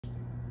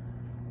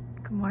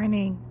Good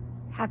morning.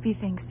 Happy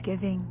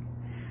Thanksgiving.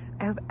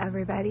 I hope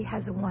everybody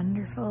has a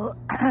wonderful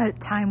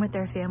time with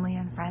their family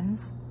and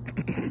friends.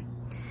 And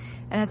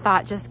a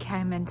thought just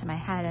came into my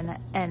head,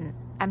 and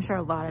I'm sure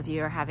a lot of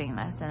you are having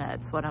this, and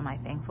it's what am I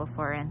thankful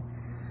for? And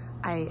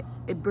I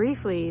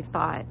briefly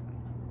thought,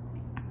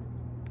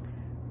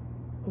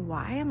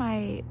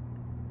 why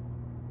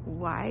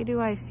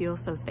do I feel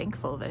so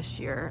thankful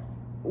this year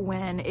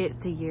when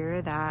it's a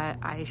year that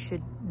I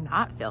should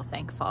not feel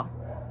thankful?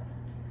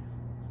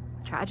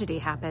 Tragedy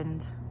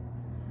happened,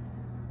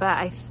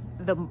 but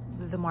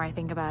the more I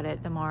think about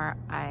it, the more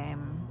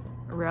I'm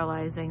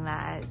realizing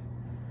that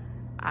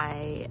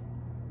I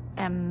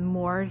am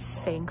more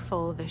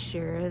thankful this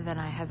year than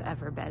I have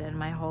ever been in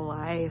my whole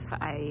life.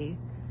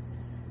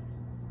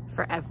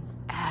 For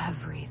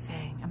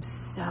everything. I'm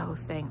so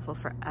thankful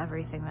for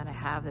everything that I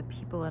have, the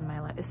people in my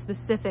life.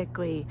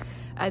 Specifically,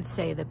 I'd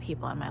say the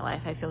people in my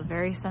life. I feel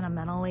very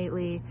sentimental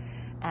lately,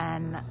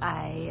 and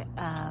I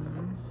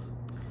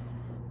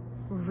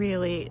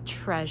really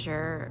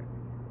treasure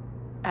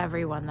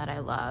everyone that I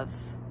love,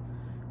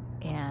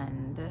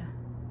 and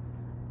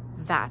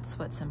that's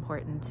what's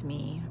important to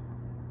me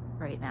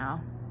right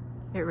now.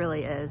 It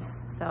really is.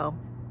 So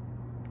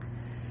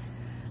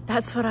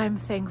that's what I'm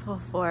thankful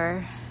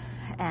for.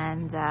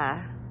 And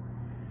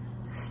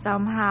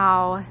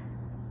somehow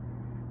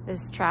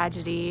this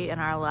tragedy in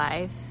our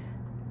life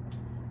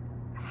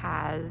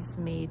has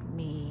made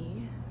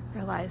me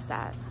realize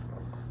that.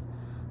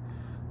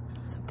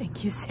 So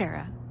thank you,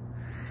 Sarah.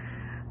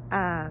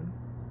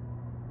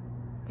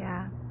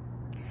 Yeah,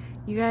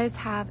 you guys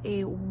have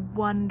a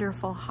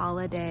wonderful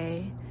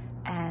holiday,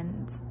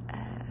 and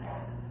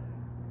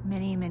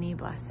many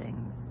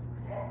blessings,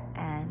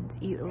 and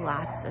eat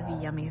lots of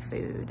yummy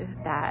food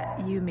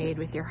that you made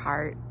with your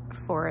heart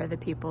for the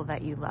people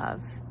that you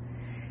love.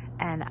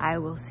 And I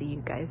will see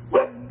you guys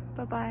soon.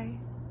 Bye-bye.